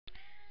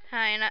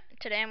Hi, and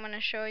today I'm going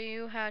to show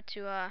you how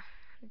to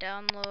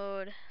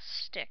download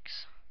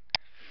Stykz.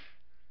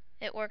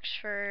 It works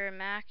for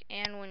Mac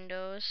and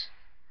Windows,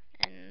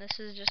 and this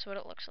is just what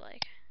it looks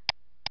like.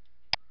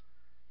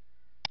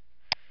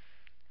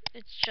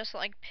 It's just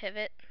like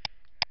Pivot.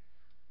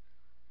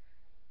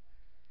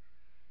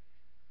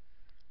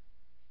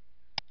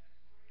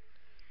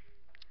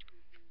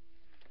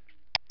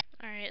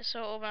 Alright,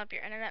 so open up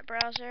your internet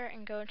browser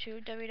and go to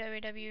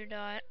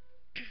www.stykz,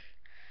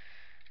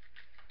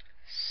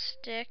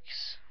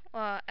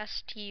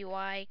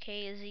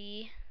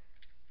 S-T-Y-K-Z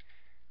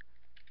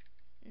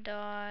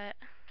 .net,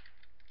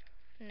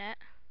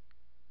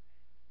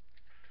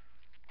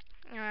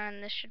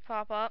 and this should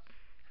pop up.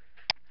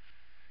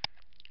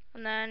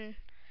 And then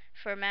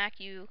for Mac,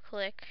 you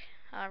click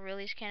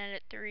Release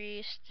Candidate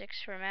 3,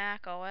 Stykz for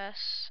Mac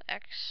OS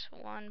X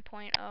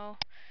 1.0.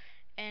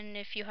 And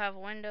if you have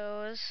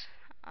Windows,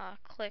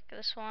 click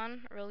this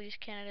one, Release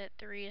Candidate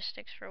 3,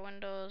 Stykz for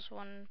Windows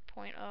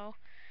 1.0.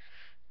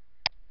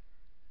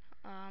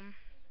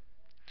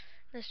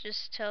 This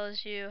just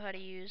tells you how to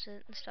use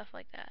it and stuff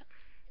like that.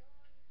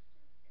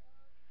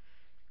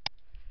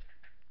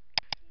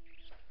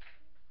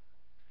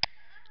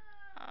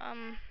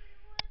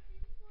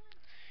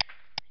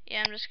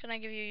 Yeah, I'm just gonna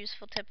give you a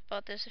useful tip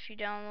about this. If you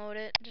download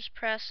it, just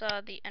press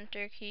the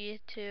Enter key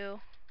to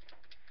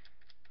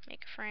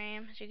make a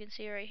frame. As you can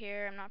see right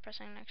here, I'm not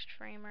pressing next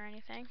frame or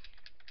anything.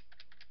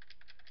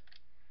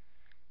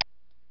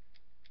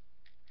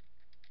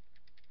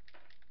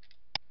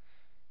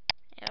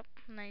 Yep,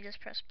 and then you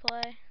just press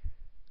play.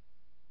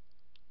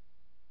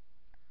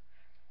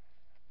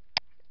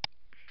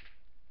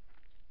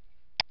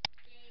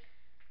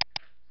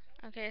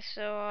 Okay,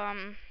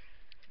 so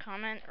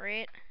comment,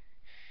 rate,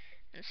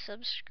 and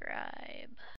subscribe.